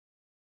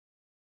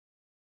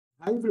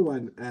Hi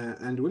everyone,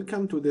 and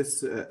welcome to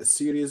this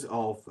series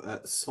of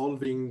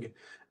solving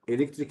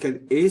electrical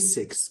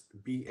A6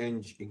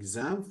 BEng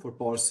exam for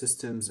power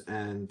systems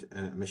and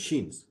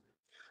machines.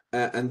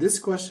 And this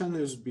question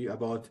is be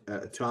about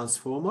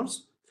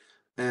transformers.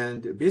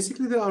 And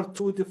basically, there are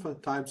two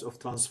different types of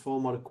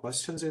transformer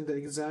questions in the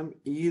exam.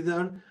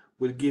 Either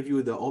will give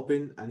you the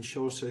open and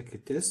short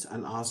circuit test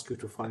and ask you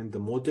to find the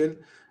model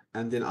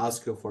and then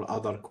ask you for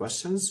other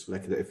questions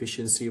like the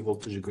efficiency,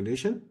 voltage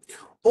regulation,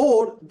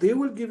 or they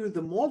will give you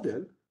the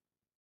model,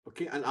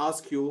 okay, and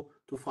ask you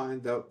to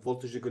find the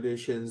voltage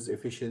regulations,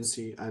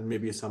 efficiency, and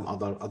maybe some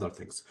other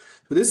things.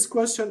 So this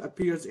question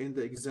appears in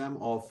the exam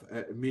of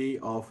May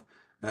of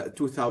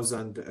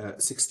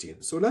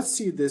 2016. So let's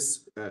see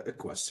this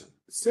question.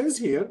 It says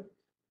here,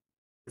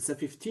 it's a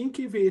 15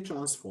 kVA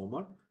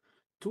transformer,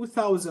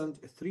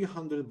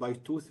 2300 by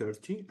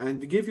 230,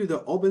 and give you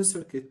the open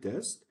circuit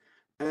test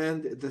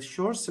and the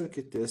short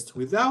circuit test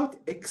without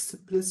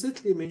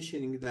explicitly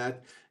mentioning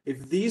that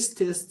if these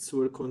tests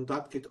were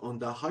conducted on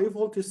the high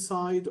voltage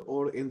side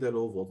or in the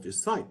low voltage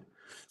side.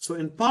 So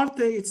in part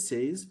A, it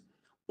says,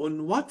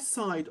 on what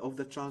side of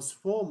the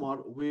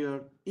transformer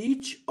were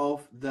each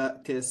of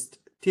the tests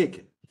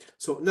taken?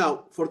 So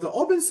now for the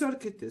open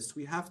circuit test,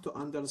 we have to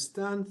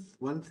understand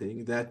one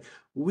thing, that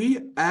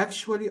we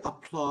actually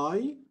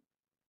apply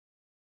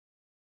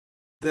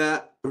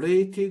the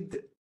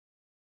rated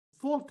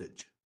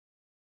voltage.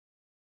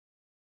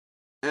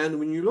 And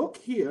when you look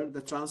here, the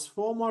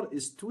transformer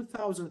is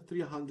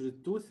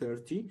 2300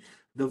 230.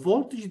 The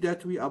voltage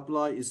that we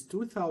apply is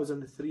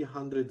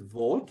 2300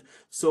 volt.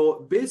 So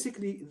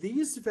basically,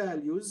 these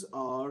values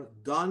are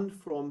done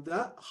from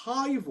the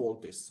high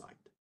voltage side.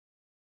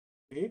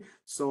 Okay,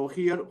 so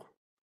here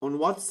on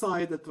what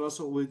side the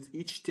transformer with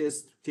each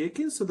test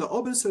taken? So the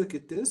open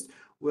circuit test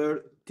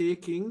we're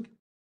taking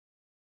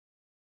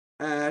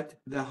at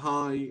the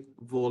high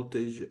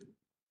voltage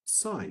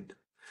side.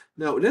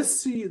 Now let's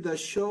see the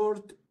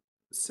short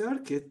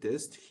circuit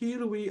test.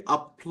 Here we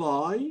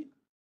apply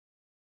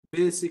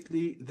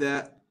basically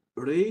the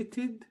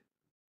rated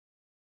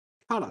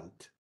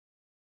current.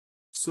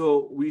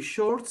 So we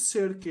short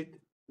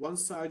circuit one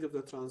side of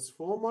the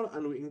transformer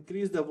and we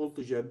increase the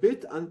voltage a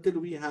bit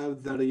until we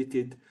have the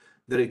rated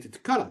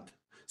current.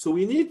 So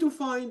we need to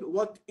find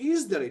what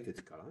is the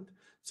rated current.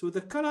 So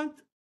the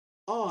current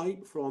I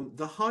from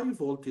the high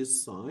voltage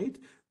side,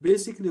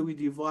 basically we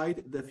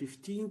divide the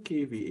 15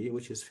 kVA,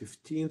 which is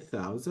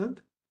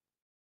 15,000,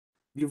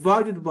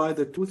 divided by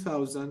the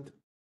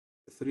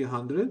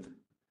 2,300,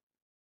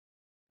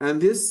 and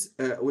this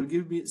will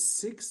give me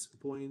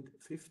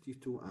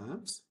 6.52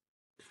 amps.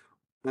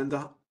 And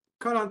the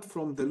current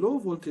from the low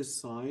voltage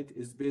side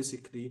is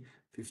basically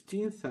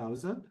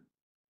 15,000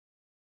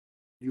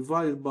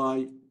 divided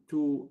by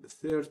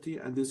 230,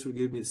 and this will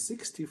give me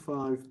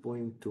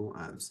 65.2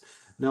 amps.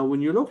 Now,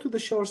 when you look to the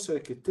short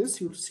circuit test,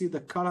 you'll see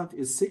the current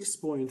is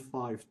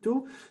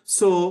 6.52.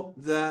 So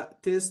the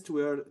test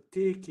we're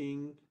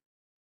taking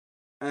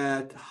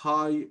at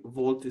high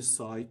voltage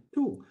side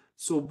too.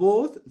 So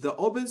both the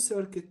open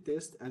circuit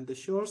test and the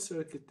short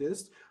circuit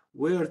test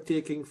we're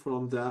taking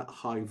from the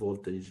high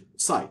voltage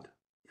side.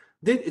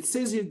 Then it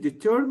says here,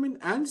 determine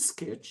and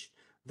sketch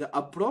the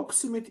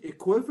approximate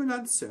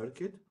equivalent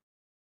circuit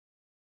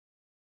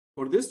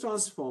for this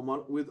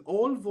transformer with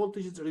all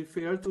voltages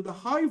referred to the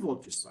high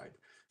voltage side.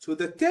 So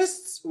the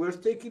tests were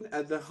taken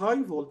at the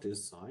high voltage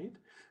side,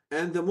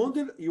 and the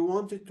model you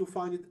wanted to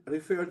find it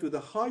referred to the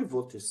high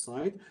voltage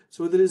side.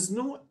 So there is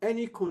no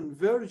any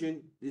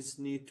conversion this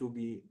need to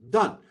be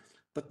done.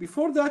 But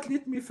before that,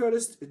 let me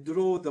first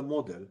draw the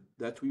model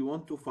that we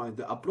want to find,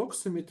 the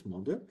approximate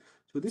model.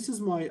 So this is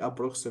my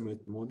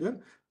approximate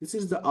model. This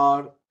is the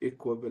R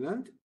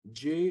equivalent,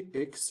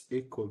 JX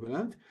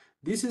equivalent.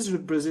 This is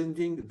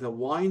representing the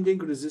winding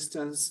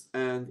resistance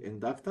and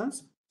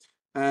inductance.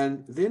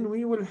 And then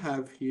we will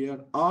have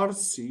here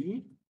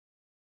RC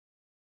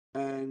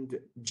and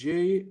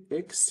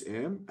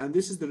JXM, and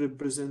this is to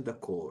represent the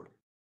core.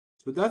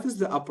 So that is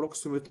the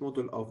approximate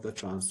model of the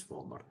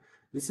transformer.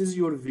 This is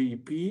your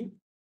VP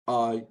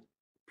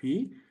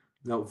IP.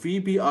 Now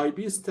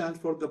VBIP stands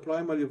for the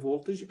primary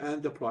voltage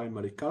and the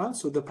primary current.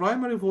 So the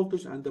primary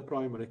voltage and the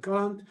primary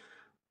current,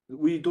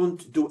 we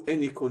don't do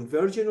any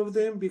conversion of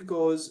them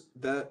because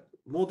the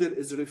model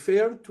is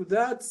referred to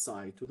that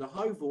side, to the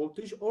high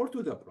voltage or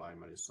to the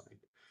primary side.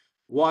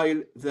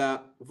 While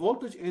the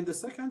voltage in the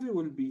secondary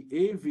will be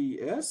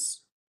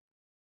AVS,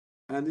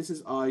 and this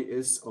is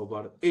IS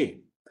over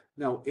A.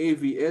 Now,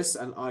 AVS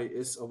and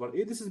IS over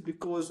A, this is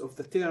because of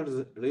the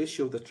turn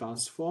ratio of the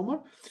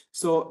transformer.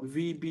 So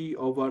VB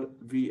over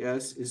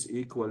VS is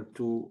equal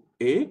to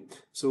A.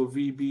 So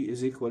VB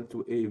is equal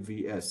to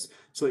AVS.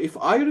 So if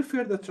I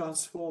refer the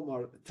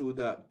transformer to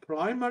the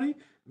primary,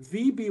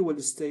 VB will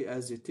stay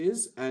as it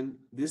is, and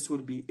this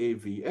will be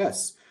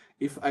AVS.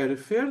 If I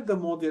refer the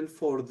model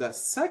for the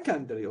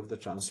secondary of the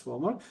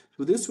transformer,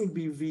 so this will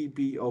be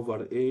VB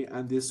over A,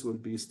 and this will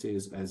be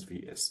stays as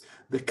VS.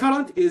 The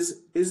current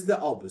is the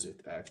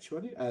opposite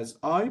actually, as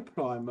I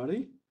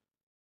primary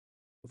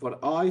over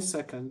I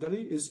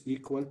secondary is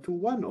equal to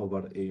 1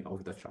 over A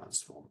of the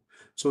transform.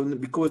 So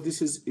because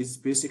this is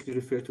basically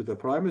referred to the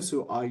primary,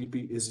 so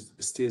IB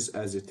stays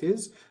as it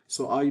is.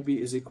 So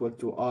IB is equal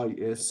to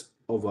IS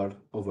over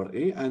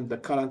A, and the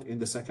current in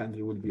the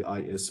secondary will be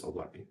IS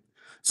over A.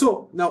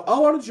 So now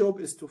our job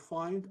is to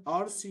find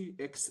RC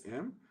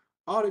XM,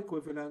 R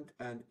equivalent,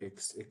 and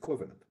X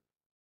equivalent.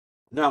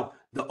 Now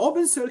the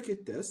open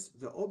circuit test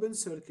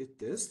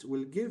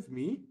will give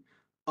me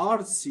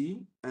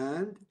RC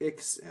and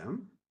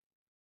XM,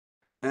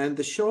 and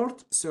the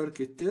short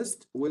circuit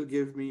test will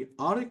give me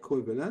R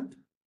equivalent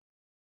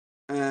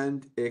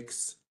and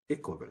X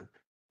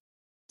equivalent.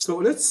 So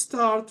let's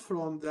start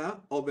from the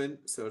open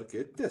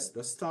circuit test.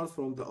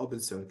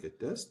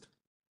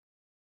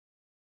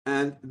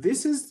 And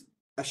this is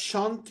a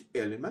shunt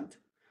element.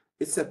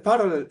 It's a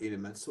parallel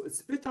element, so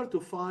it's better to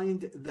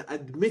find the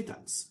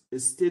admittance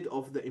instead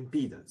of the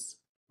impedance.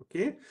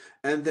 Okay,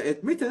 and the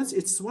admittance,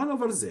 it's 1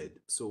 over Z.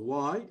 So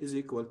Y is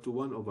equal to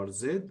 1 over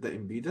Z, the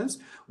impedance,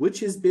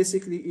 which is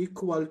basically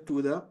equal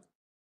to the,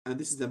 and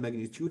this is the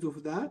magnitude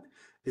of that,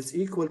 is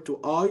equal to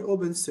I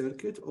open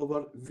circuit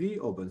over V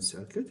open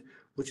circuit,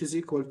 which is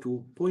equal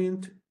to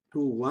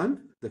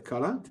 0.21, the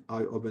current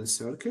I open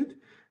circuit,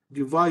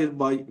 divided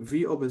by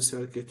V open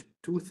circuit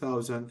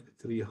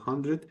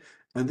 2300,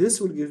 and this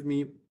will give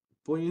me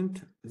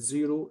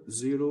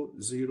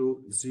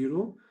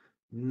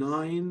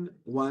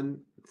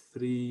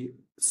 0.0000913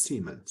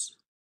 Siemens.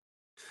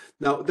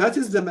 Now that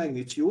is the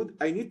magnitude.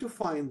 I need to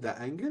find the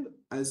angle.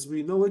 As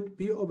we know it,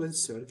 P open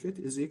circuit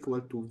is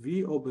equal to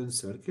V open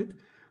circuit,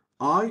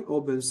 I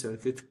open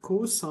circuit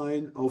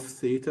cosine of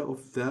theta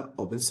of the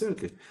open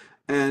circuit.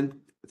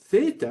 And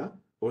theta,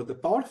 or the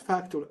power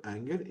factor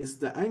angle, is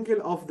the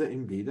angle of the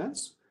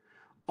impedance,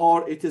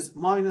 or it is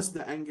minus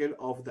the angle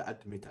of the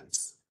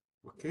admittance.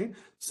 Okay,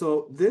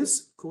 so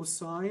this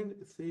cosine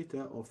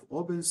theta of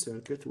open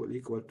circuit will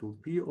equal to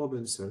P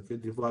open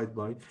circuit divided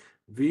by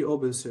V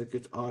open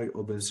circuit, I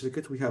open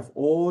circuit. We have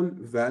all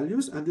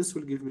values, and this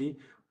will give me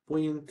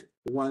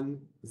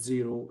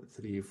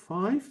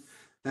 0.1035.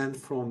 And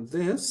from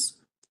this,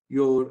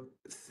 your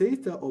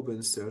theta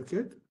open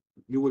circuit,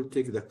 you will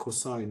take the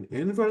cosine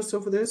inverse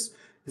of this,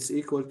 is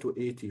equal to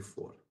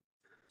 84.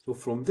 So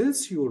from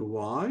this, your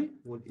Y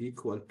will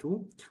equal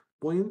to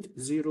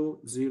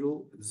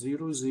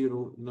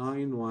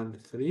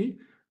 0.0000913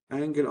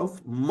 angle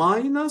of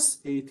minus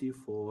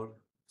 84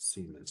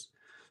 Siemens.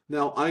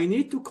 Now I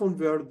need to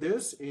convert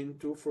this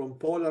into from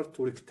polar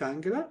to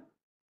rectangular.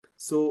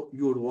 So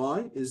your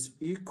Y is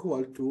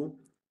equal to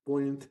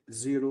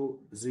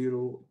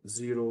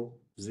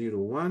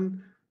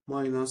 0.00001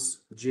 minus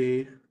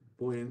J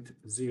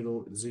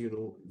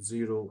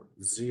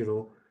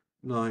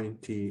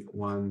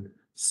 0.00091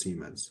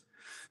 Siemens.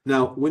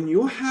 Now, when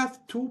you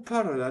have two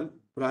parallel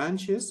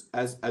branches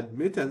as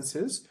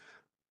admittances,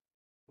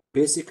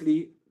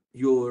 basically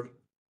your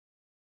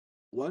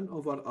 1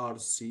 over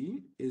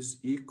RC is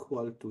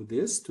equal to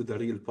this, to the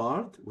real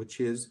part,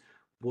 which is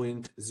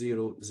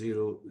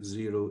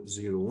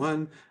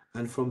 0.00001.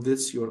 And from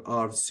this, your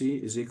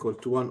RC is equal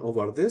to 1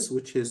 over this,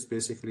 which is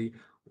basically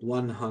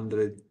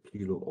 100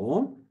 kilo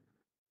ohm.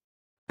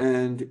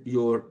 And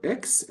your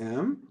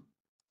XM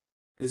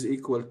is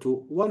equal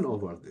to 1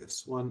 over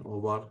this, 1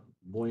 over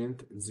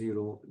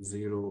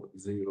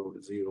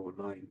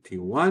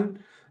 0.00091,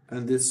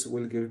 and this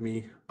will give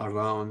me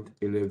around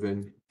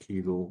 11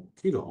 kilo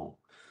ohm.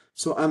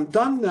 So I'm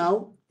done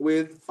now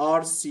with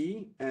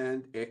RC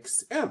and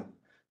XM.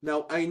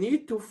 Now I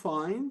need to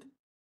find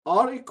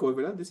R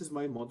equivalent. This is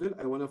my model.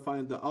 I want to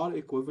find the R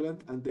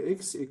equivalent and the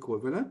X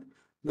equivalent.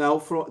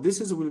 Now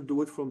we'll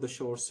do it from the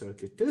short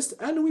circuit test,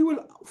 and we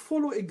will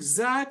follow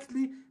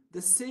exactly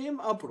the same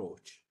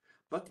approach.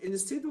 But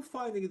instead of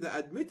finding the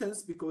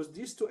admittance, because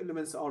these two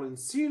elements are in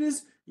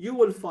series, you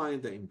will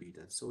find the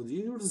impedance. So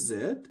your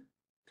Z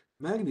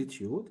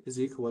magnitude is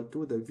equal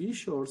to the V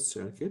short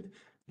circuit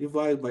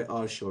divided by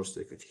R short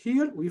circuit.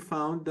 Here we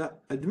found the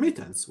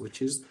admittance,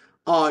 which is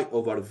I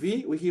over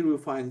V. Here we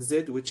find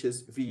Z, which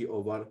is V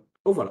over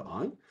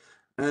I.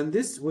 And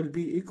this will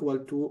be equal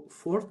to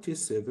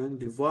 47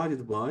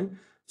 divided by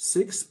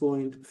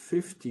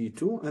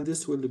 6.52, and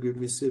this will give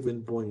me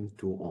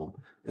 7.2 ohm.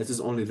 That is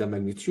only the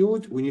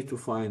magnitude. We need to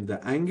find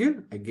the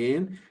angle.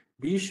 Again,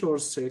 B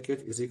short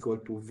circuit is equal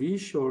to V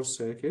short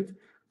circuit,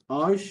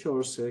 I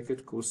short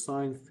circuit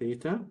cosine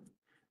theta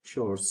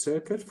short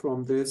circuit.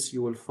 From this,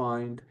 you will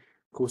find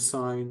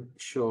cosine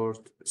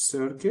short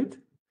circuit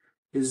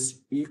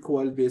is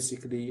equal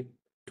basically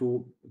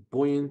to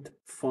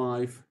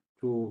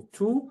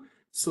 0.522.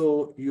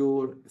 So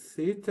your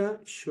theta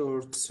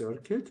short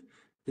circuit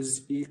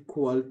is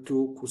equal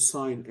to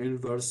cosine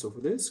inverse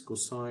of this,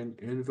 cosine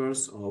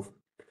inverse of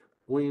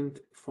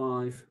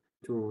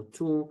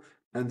 0.522,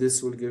 and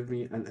this will give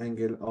me an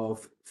angle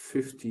of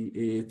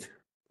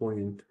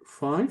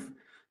 58.5.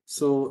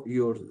 So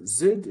your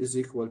Z is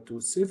equal to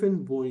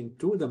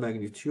 7.2, the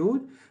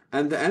magnitude,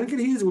 and the angle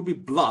here will be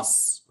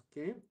plus,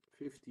 okay,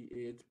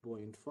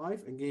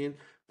 58.5. Again,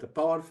 the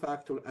power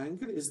factor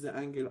angle is the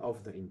angle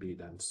of the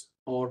impedance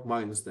or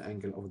minus the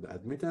angle of the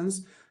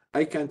admittance.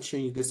 I can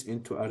change this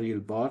into a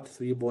real part,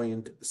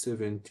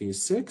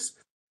 3.76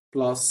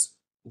 plus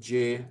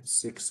J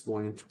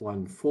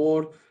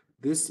 6.14.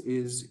 This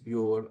is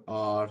your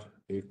R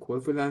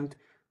equivalent.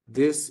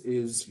 This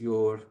is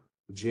your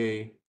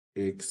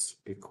JX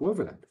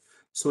equivalent.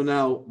 So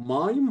now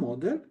my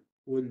model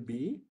will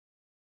be,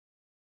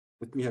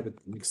 let me have it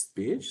next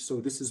page.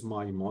 So this is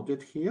my model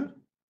here.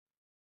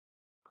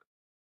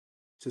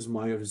 This is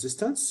my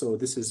resistance. So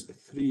this is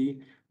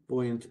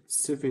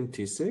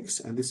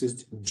 3.76 and this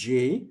is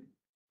J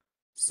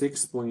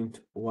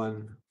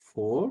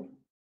 6.14.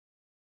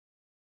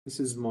 This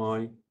is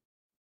my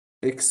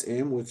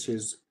XM, which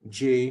is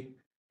J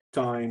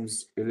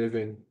times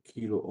 11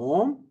 kilo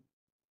ohm.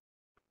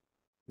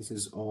 This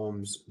is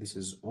ohms, this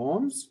is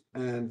ohms,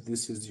 and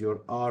this is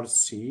your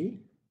RC,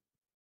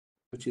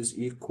 which is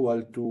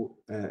equal to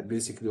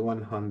basically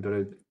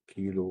 100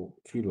 kilo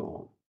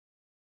ohm.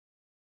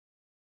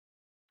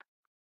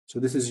 So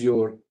this is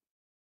your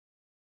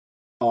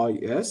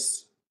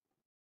IS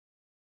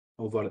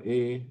over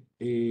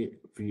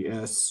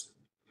AVS.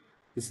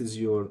 This is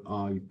your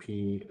IP,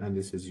 and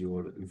this is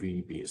your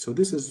VB. So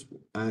this is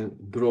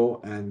draw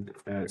and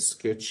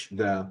sketch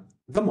the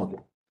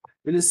model.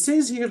 And it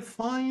says here,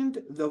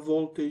 find the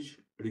voltage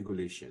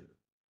regulation.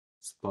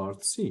 It's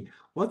part C.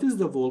 What is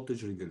the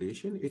voltage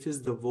regulation? It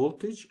is the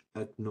voltage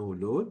at no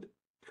load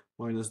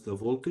minus the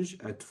voltage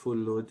at full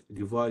load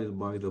divided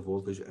by the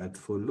voltage at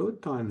full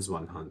load times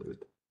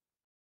 100.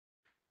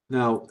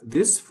 Now,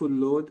 this full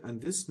load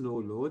and this no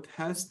load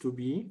has to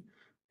be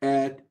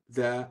at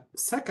the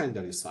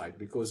secondary side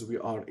because we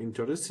are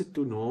interested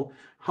to know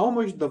how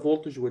much the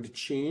voltage will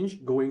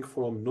change going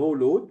from no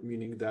load,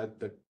 meaning that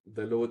the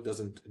load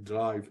doesn't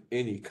drive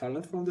any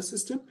current from the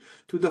system,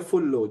 to the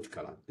full load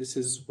current. This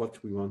is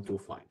what we want to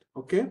find,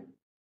 okay?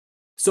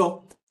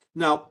 So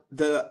now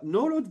the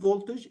no load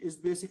voltage is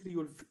basically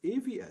your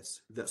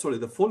AVS. The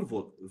full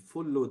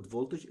load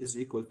voltage is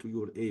equal to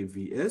your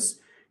AVS.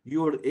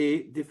 Your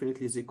A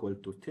definitely is equal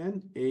to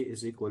 10. A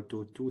is equal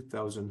to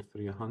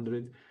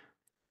 2,300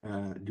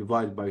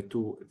 divided by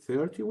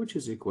 230, which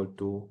is equal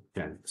to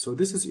 10. So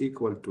this is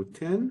equal to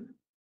 10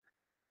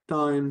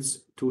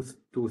 times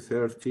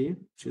 230,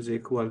 which is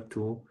equal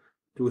to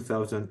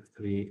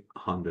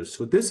 2,300.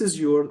 So this is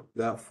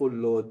the full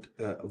load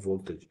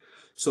voltage.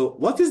 So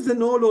what is the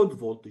no load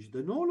voltage?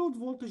 The no load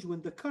voltage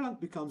when the current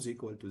becomes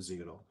equal to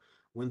 0.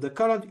 When the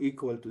current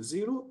equal to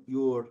 0,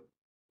 your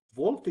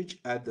voltage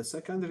at the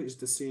secondary is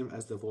the same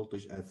as the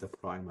voltage at the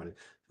primary.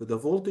 So the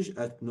voltage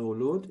at no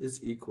load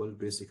is equal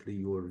basically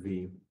your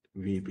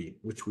VB,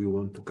 which we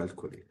want to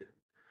calculate.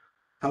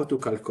 How to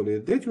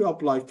calculate that? You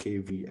apply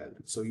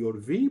KVL. So your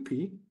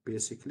VP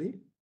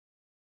basically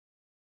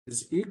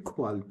is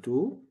equal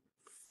to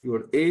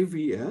your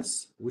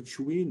AVS, which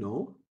we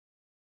know,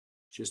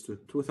 just to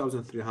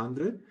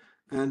 2,300,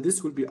 and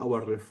this will be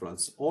our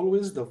reference.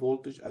 Always the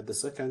voltage at the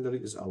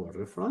secondary is our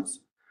reference,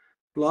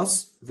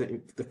 plus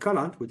the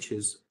current, which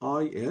is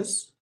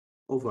IS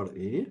over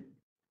A,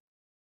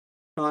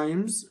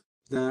 times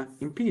the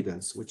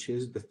impedance, which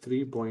is the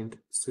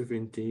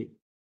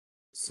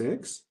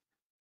 3.76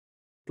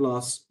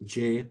 plus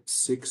J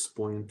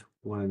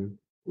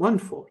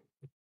 6.114.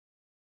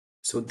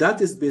 So that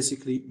is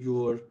basically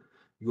your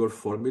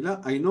formula.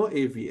 I know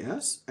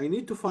AVS. I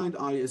need to find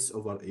IS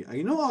over A.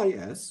 I know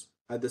IS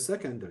at the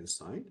secondary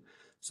side.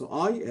 So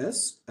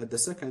IS at the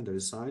secondary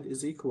side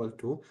is equal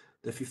to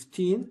the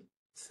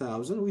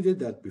 15,000. We did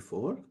that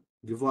before.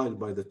 Divided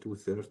by the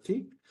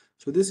 230.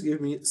 So this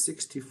gives me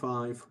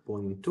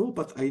 65.2.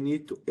 But I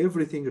need to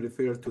everything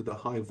refer to the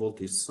high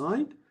voltage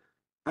side.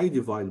 I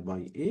divide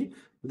by A.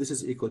 This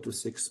is equal to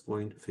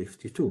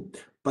 6.52.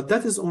 But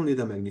that is only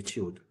the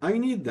magnitude. I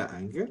need the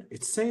angle.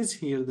 It says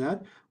here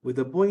that with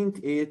a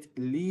 0.8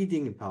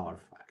 leading power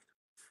factor.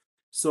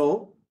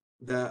 So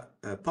the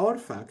power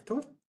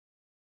factor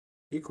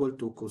equal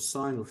to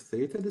cosine of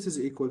theta. This is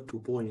equal to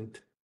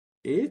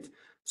 0.8.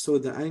 So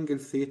the angle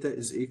theta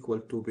is equal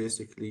to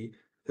basically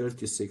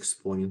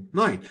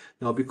 36.9.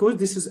 Now, because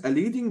this is a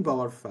leading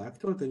power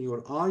factor, then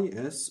your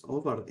IS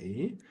over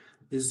A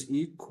is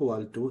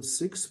equal to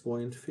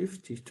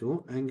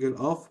 6.52 angle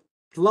of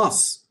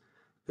plus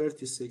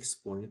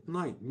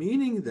 36.9,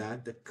 meaning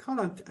that the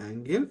current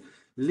angle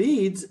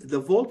leads the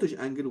voltage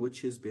angle,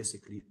 which is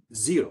basically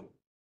 0.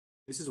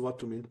 This is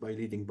what we mean by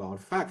leading power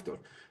factor.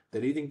 The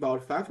leading power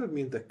factor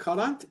means the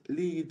current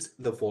leads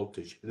the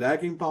voltage.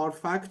 Lagging power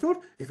factor,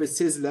 if it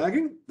says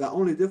lagging, the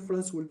only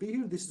difference will be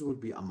here. This will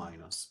be a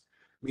minus,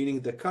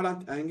 meaning the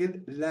current angle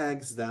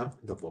lags the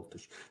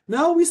voltage.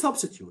 Now we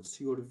substitute.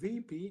 So your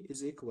VP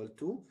is equal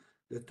to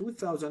the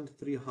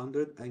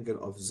 2,300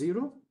 angle of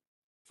 0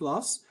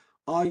 plus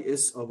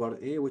IS over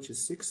A, which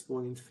is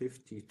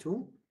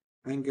 6.52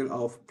 angle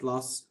of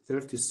plus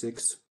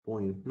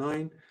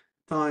 36.9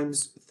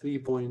 times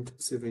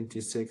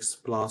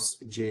 3.76 plus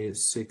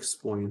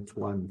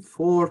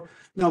J6.14.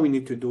 Now we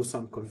need to do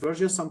some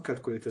conversion. Some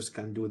calculators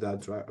can do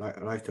that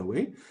right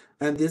away.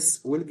 And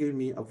this will give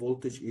me a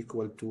voltage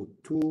equal to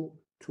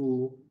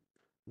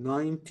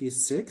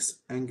 296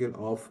 angle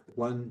of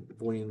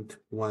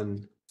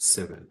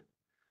 1.17.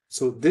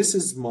 So this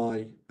is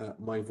my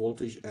my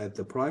voltage at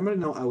the primary.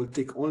 Now I will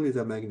take only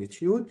the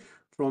magnitude.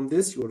 From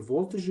this, your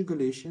voltage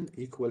regulation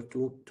equal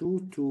to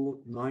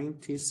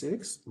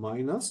 2296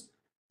 minus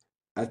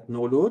at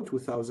no load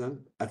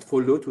 2000, at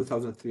full load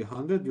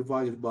 2300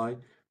 divided by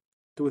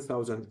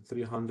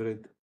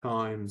 2300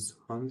 times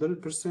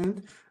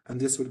 100%, and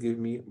this will give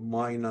me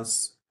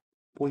minus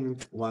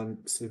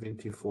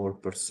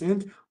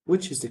 0.174%,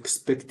 which is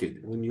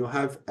expected. When you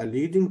have a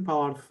leading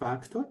power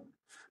factor,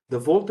 the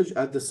voltage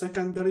at the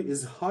secondary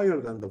is higher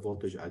than the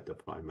voltage at the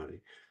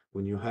primary.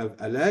 When you have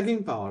a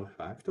lagging power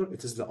factor,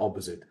 it is the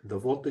opposite. The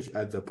voltage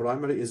at the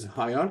primary is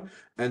higher,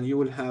 and you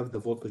will have the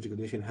voltage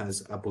regulation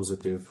has a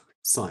positive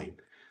sign.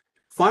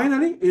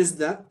 Finally, is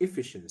the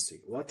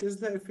efficiency. What is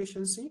the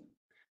efficiency?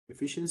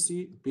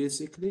 Efficiency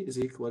basically is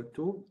equal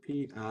to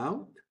P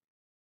out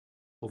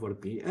over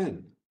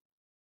Pn,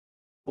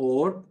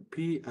 or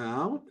P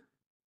out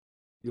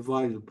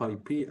divided by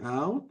P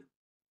out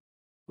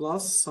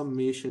plus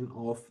summation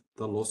of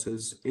the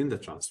losses in the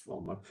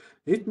transformer.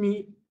 Let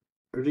me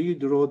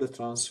redraw the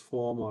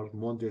transformer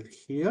model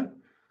here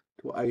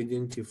to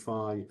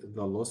identify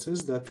the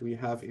losses that we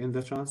have in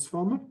the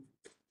transformer.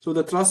 So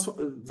the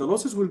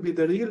losses will be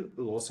the real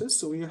losses.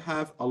 So we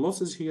have a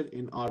losses here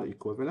in R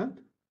equivalent.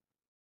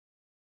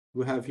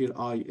 We have here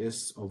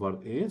IS over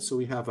A. So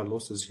we have a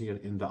losses here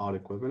in the R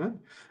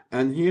equivalent.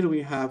 And here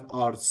we have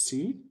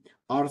RC.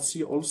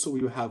 RC also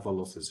we have a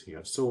losses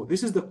here. So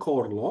this is the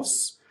core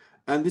loss.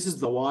 And this is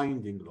the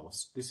winding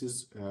loss. This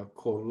is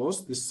core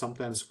loss. This is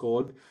sometimes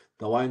called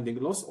the winding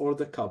loss or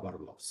the copper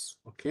loss.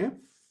 Okay.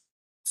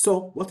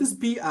 So what is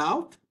P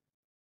out?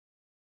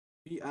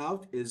 P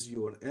out is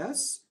your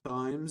S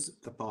times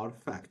the power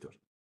factor.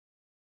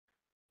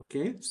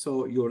 Okay.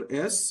 So your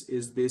S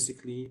is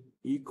basically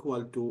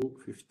equal to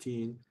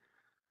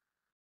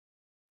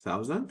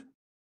 15,000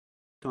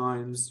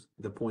 times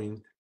the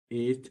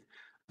 0.8.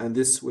 And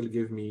this will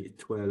give me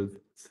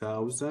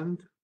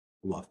 12,000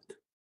 watt.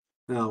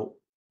 Now,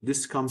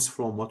 this comes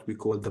from what we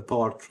call the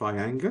power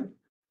triangle.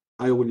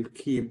 I will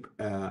keep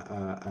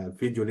a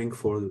video link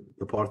for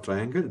the power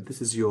triangle.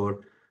 This is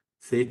your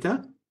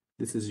theta,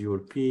 this is your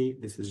P,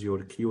 this is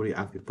your Q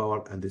reactive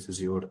power, and this is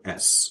your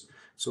S.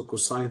 So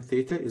cosine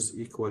theta is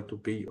equal to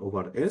P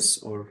over S,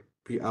 or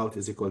P out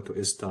is equal to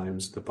S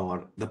times the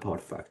power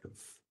factor.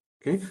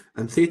 Okay,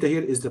 and theta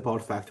here is the power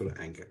factor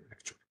angle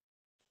actually.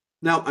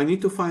 Now I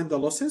need to find the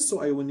losses,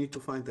 so I will need to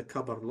find the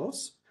copper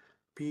loss.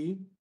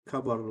 P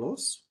copper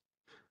loss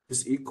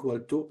is equal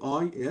to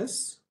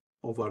IS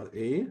over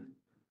A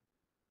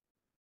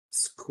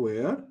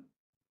square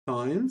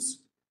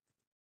times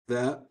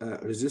the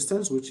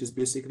resistance, which is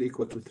basically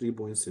equal to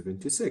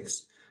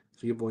 3.76.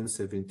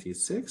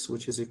 3.76,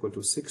 which is equal to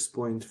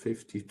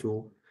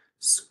 6.52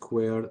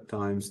 square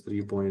times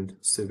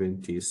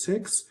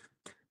 3.76.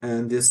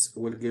 And this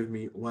will give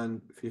me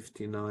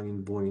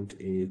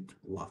 159.8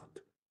 watt.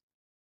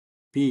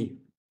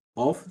 P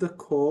of the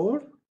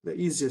core, the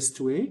easiest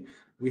way,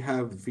 we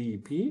have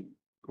VP.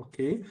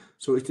 Okay,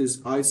 so it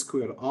is I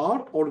square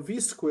R or V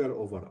square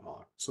over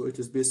R. So it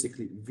is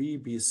basically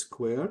VB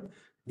square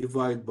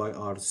divided by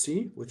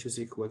RC, which is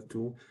equal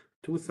to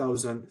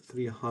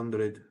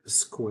 2,300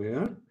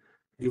 square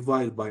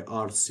divided by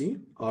RC.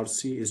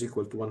 RC is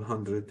equal to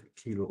 100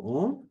 kilo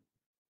ohm.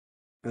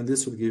 And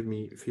this will give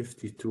me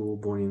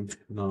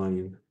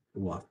 52.9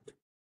 watt.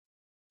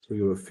 So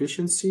your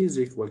efficiency is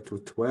equal to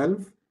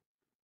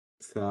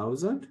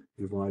 12,000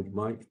 divided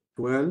by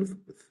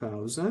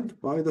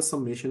 12,000 by the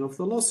summation of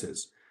the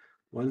losses.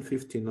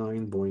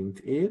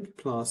 159.8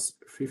 plus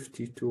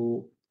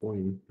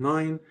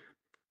 52.9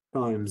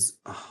 times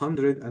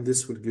 100, and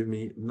this will give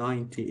me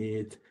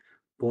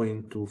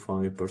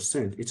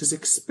 98.25%. It is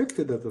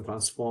expected that the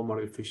transformer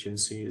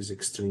efficiency is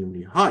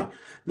extremely high.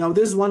 Now,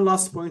 there's one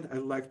last point I'd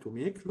like to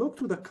make. Look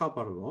to the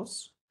copper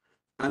loss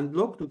and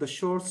look to the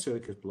short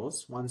circuit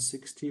loss,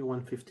 160,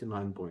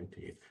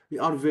 159.8. They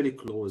are very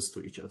close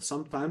to each other.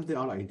 Sometimes they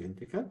are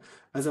identical.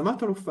 As a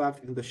matter of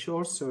fact, in the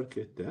short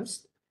circuit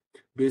test,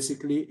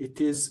 basically it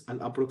is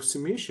an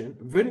approximation,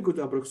 very good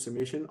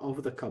approximation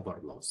of the copper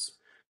loss.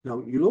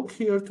 Now you look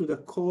here to the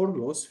core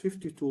loss,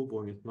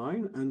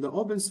 52.9, and the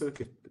open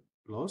circuit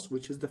loss,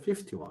 which is the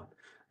 51.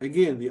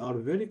 Again, they are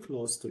very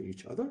close to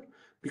each other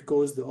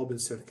because the open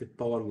circuit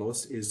power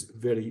loss is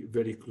very,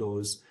 very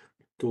close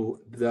to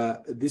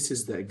this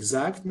is the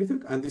exact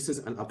method, and this is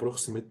an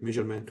approximate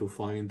measurement to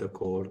find the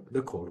core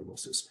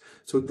losses.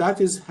 So that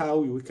is how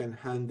we can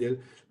handle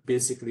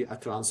basically a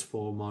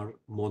transformer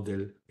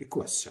model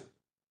equation.